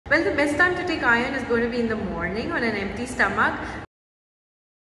Well, the best time to take iron is going to be in the morning on an empty stomach.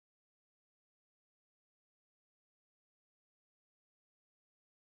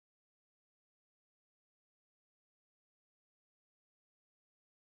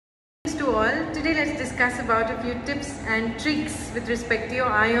 To all, today let's discuss about a few tips and tricks with respect to your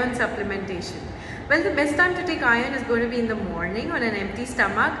iron supplementation. Well, the best time to take iron is going to be in the morning on an empty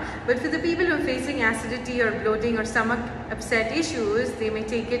stomach, but for the people who are facing acidity or bloating or stomach upset issues, they may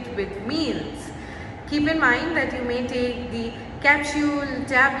take it with meals. Keep in mind that you may take the capsule,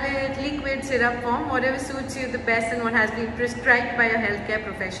 tablet, liquid, syrup form, whatever suits you the best and what has been prescribed by a healthcare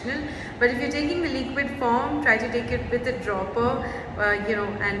professional. But if you're taking the liquid form, try to take it with a dropper,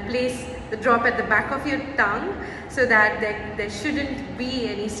 and place the drop at the back of your tongue so that there shouldn't be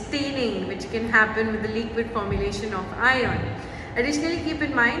any staining which can happen with the liquid formulation of iron. Additionally, keep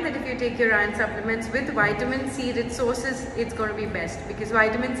in mind that if you take your iron supplements with vitamin C rich sources, it's going to be best because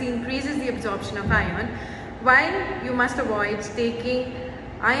vitamin C increases the absorption of iron, while you must avoid taking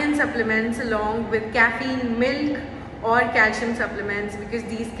iron supplements along with caffeine, milk or calcium supplements because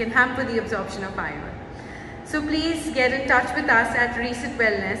these can hamper the absorption of iron. So please get in touch with us at Reset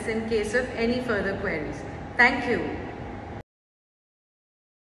Wellness in case of any further queries. Thank you.